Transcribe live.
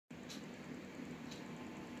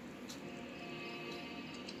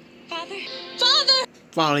Father!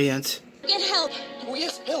 Valiant. Get help! Oh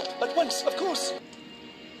yes, help! At once, of course!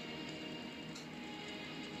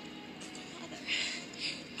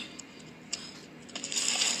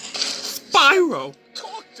 Spyro!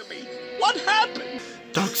 Talk to me! What happened?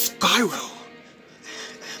 Dark Spyro!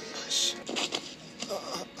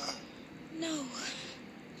 No.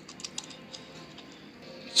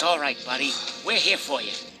 It's all right, buddy. We're here for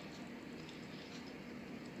you.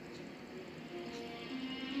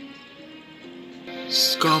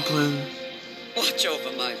 Goblin. Watch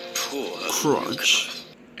over my poor Crunch.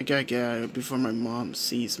 I gotta get out of here before my mom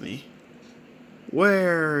sees me.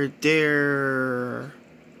 Where dare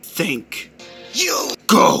think You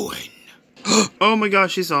going? Oh my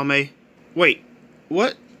gosh, she saw me. Wait,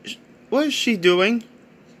 what is she doing?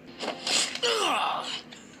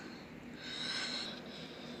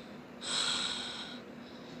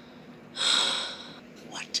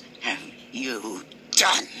 What have you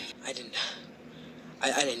done?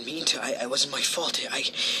 I didn't mean to. I wasn't my fault.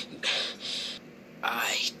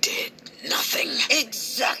 I did nothing.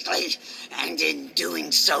 Exactly. And in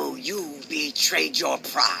doing so, you betrayed your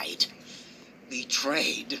pride.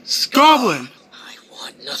 Betrayed Goblin! I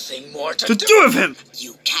want nothing more To do with him!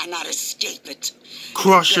 You cannot escape it.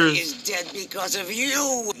 Crushers. He is dead because of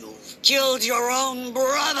you. You've killed your own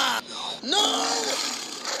brother. No!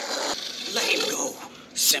 Let him go.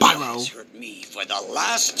 Simba Spyro. has hurt me for the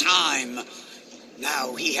last time.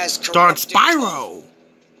 Now he has corrupted. Dark Spyro!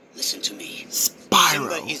 Listen to me.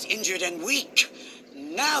 Spyro. Simba is injured and weak.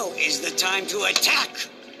 Now is the time to attack.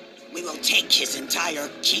 We will take his entire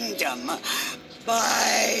kingdom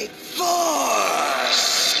by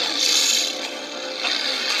force.